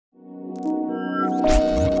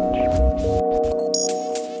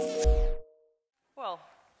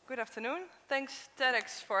afternoon. Thanks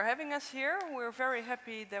TEDx for having us here. We're very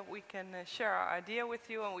happy that we can share our idea with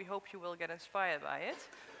you, and we hope you will get inspired by it.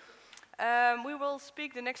 We will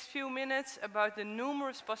speak the next few minutes about the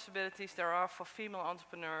numerous possibilities there are for female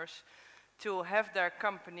entrepreneurs to have their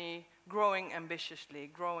company growing ambitiously,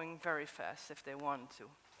 growing very fast if they want to.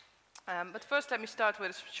 But first, let me start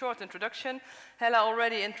with a short introduction. Hella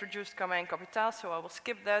already introduced Karmijn Kapitaal, so I will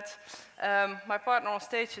skip that. My partner on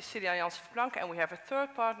stage is Cilian, Jansen, and we have a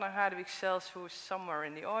third partner, Hadewig Sels, who is somewhere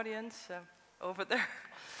in the audience, over there.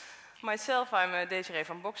 Myself, I'm Désirée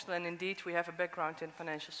from Boxtel, and indeed we have a background in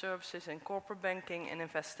financial services, in corporate banking, in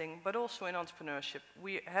investing, but also in entrepreneurship.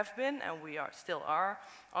 We have been, and we still are,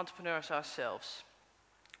 entrepreneurs ourselves.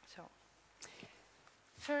 So.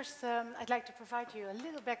 First, I'd like to provide you a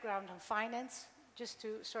little background on finance, just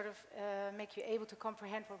to sort of make you able to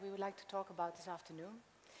comprehend what we would like to talk about this afternoon.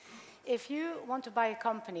 If you want to buy a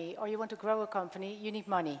company or you want to grow a company, you need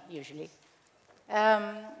money, usually.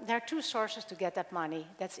 There are two sources to get that money.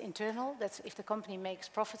 That's internal, that's if the company makes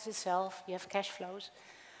profits itself, you have cash flows,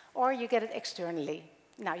 or you get it externally.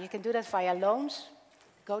 Now, you can do that via loans,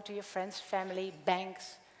 go to your friends, family,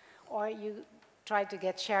 banks, or you try to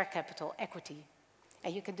get share capital, equity.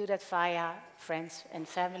 And you can do that via friends and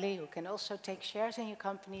family who can also take shares in your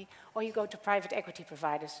company, or you go to private equity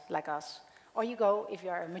providers like us. Or you go, if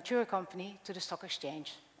you're a mature company, to the stock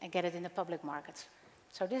exchange and get it in the public markets.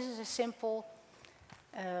 So this is a simple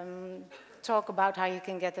talk about how you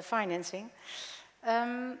can get the financing.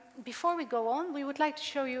 Before we go on, we would like to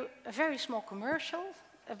show you a very small commercial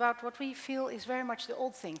about what we feel is very much the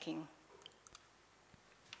old thinking.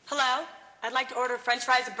 Hello, I'd like to order French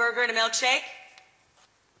fries, a burger, and a milkshake.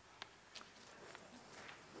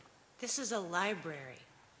 This is a library.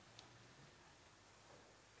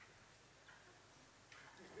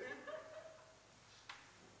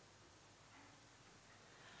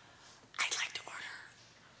 I'd like to order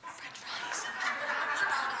French fries, a burger,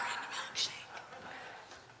 and a milkshake.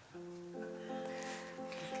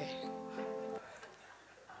 Okay.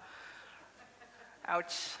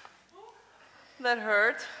 Ouch. That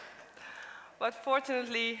hurt. But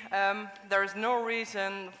fortunately, there is no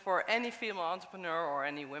reason for any female entrepreneur, or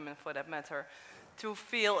any women for that matter, to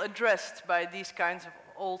feel addressed by these kinds of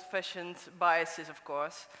old-fashioned biases, of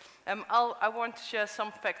course. I want to share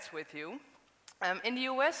some facts with you. In the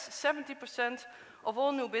US, 70% of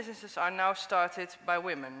all new businesses are now started by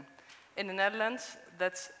women. In the Netherlands,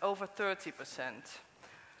 that's over 30%.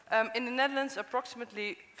 In the Netherlands,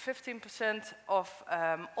 approximately 15% of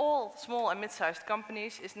all small and mid-sized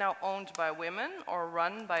companies is now owned by women or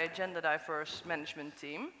run by a gender-diverse management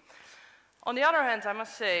team. On the other hand, I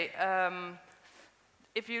must say,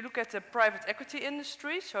 if you look at the private equity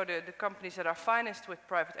industry, so the companies that are financed with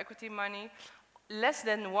private equity money, less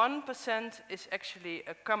than 1% is actually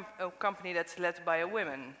a company that's led by a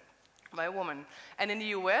woman. And in the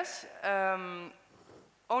US,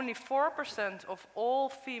 only 4% of all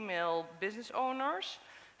female business owners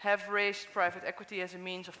have raised private equity as a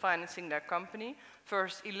means of financing their company,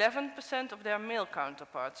 versus 11% of their male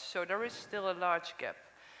counterparts. So there is still a large gap.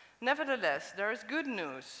 Nevertheless, there is good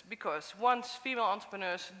news, because once female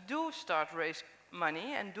entrepreneurs do start raise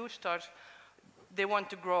money and they want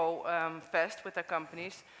to grow fast with their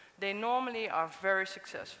companies, they normally are very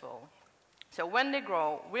successful. So when they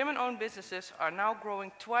grow, women-owned businesses are now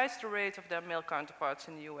growing twice the rate of their male counterparts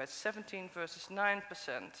in the US, 17 versus 9%,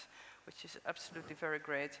 which is absolutely very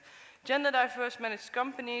great. Gender-diverse managed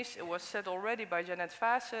companies, it was said already by Jeannette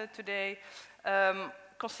Vase today,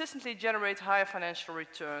 consistently generate higher financial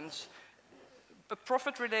returns. A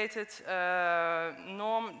profit-related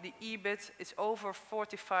norm, the EBIT, is over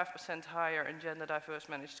 45% higher in gender-diverse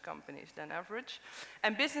managed companies than average.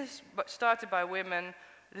 And business started by women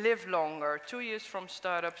live longer. 2 years from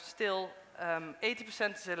startup, still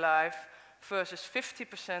 80% is alive versus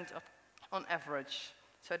 50% on average.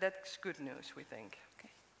 So that's good news, we think. Okay.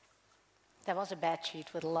 That was a bad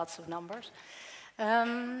sheet with lots of numbers.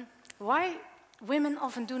 Why women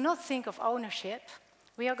often do not think of ownership,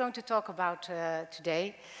 we are going to talk about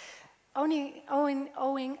today. Owning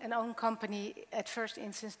an own company, at first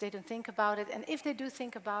instance, they don't think about it. And if they do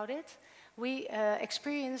think about it, we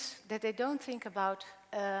experience that they don't think about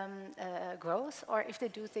growth, or if they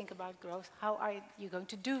do think about growth, how are you going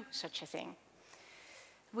to do such a thing?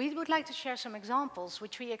 We would like to share some examples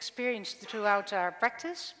which we experienced throughout our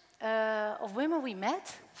practice of women we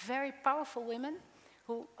met, very powerful women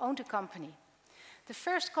who owned a company. The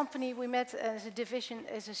first company we met as a division,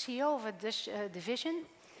 as a CEO of a division,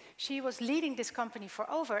 she was leading this company for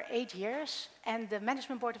over 8 years, and the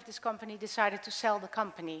management board of this company decided to sell the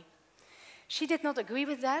company. She did not agree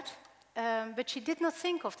with that. but she did not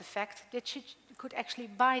think of the fact that she could actually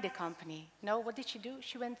buy the company. No, what did she do?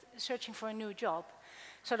 She went searching for a new job.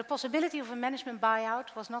 So the possibility of a management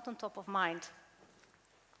buyout was not on top of mind.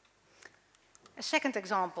 A second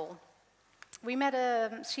example. We met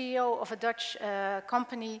a CEO of a Dutch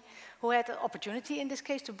company who had an opportunity, in this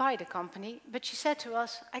case, to buy the company, but she said to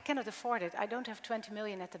us, I cannot afford it, I don't have 20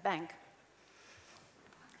 million at the bank.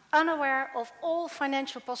 Unaware of all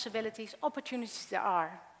financial possibilities, opportunities there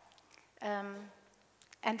are.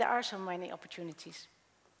 And there are so many opportunities.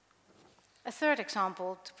 A third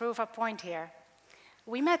example to prove our point here.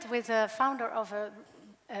 We met with a founder of a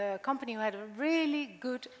company who had a really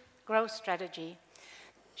good growth strategy.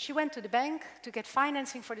 She went to the bank to get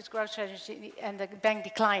financing for this growth strategy, and the bank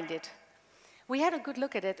declined it. We had a good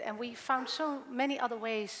look at it, and we found so many other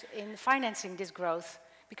ways in financing this growth,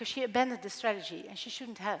 because she abandoned the strategy, and she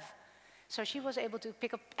shouldn't have. So she was able to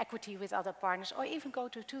pick up equity with other partners, or even go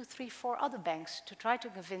to 2, 3, 4 other banks to try to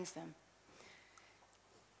convince them.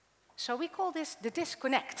 So we call this the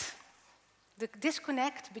disconnect. The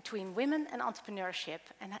disconnect between women and entrepreneurship,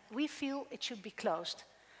 and we feel it should be closed.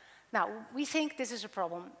 Now, we think this is a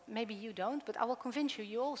problem. Maybe you don't, but I will convince you,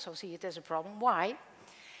 you also see it as a problem. Why?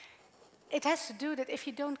 It has to do that if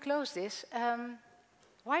you don't close this,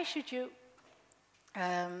 why should you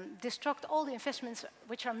destruct all the investments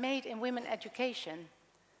which are made in women education?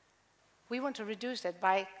 We want to reduce that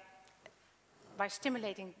by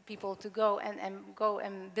stimulating people to go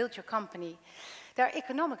and build your company. There are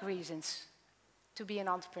economic reasons to be an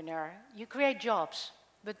entrepreneur. You create jobs,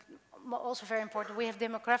 but also very important, we have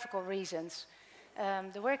demographical reasons.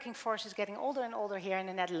 The working force is getting older and older here in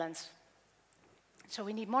the Netherlands. So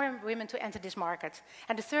we need more women to enter this market.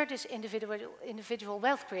 And the third is individual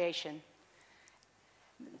wealth creation.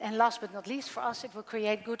 And last but not least, for us, it will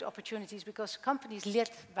create good opportunities, because companies led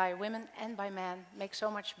by women and by men make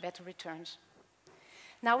so much better returns.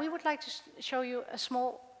 Now, we would like to show you a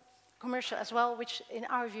small commercial as well, which in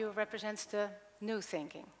our view represents the new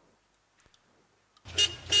thinking. Let's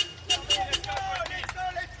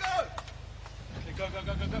go! Go, go,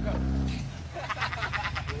 go, go, go, go.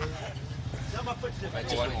 Come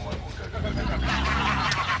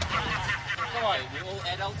on, you all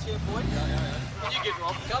adults here, boys. Yeah. You get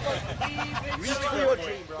Rob. Come on. Reach for your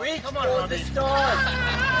dream, bro. Reach for the stars.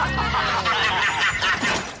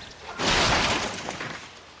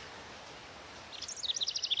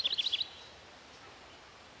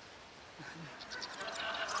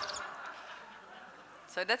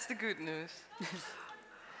 So that's the good news.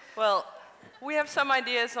 Well, we have some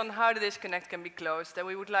ideas on how the disconnect can be closed, and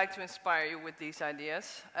we would like to inspire you with these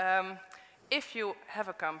ideas. If you have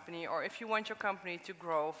a company, or if you want your company to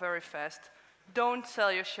grow very fast, don't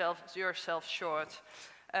sell yourself short.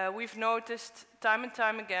 We've noticed time and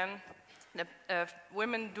time again that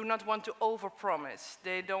women do not want to overpromise.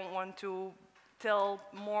 They don't want to tell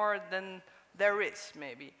more than there is,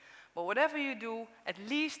 maybe. But whatever you do, at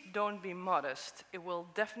least don't be modest. It will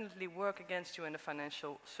definitely work against you in the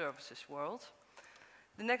financial services world.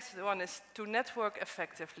 The next one is to network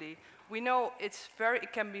effectively. We know it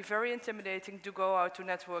can be very intimidating to go out to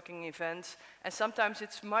networking events, and sometimes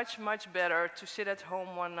it's much, much better to sit at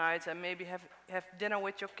home one night and maybe have dinner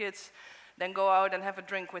with your kids than go out and have a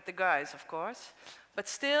drink with the guys, of course. But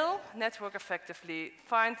still, network effectively.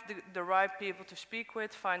 Find the right people to speak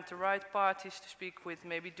with, find the right parties to speak with,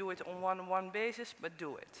 maybe do it on one-on-one basis, but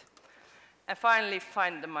do it. And finally,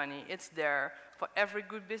 find the money. It's there. For every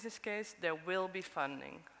good business case, there will be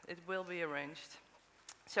funding. It will be arranged.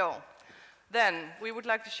 So, then, we would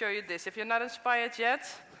like to show you this. If you're not inspired yet,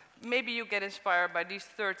 maybe you get inspired by these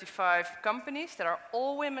 35 companies that are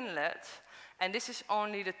all women-led. And this is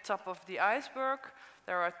only the top of the iceberg.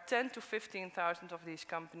 There are 10 to 15,000 of these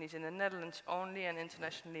companies in the Netherlands only, and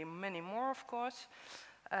internationally many more, of course.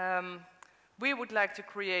 We would like to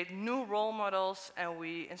create new role models, and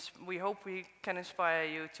we hope we can inspire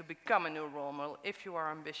you to become a new role model. If you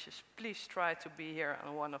are ambitious, please try to be here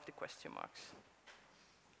on one of the question marks.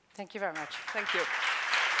 Thank you very much. Thank you.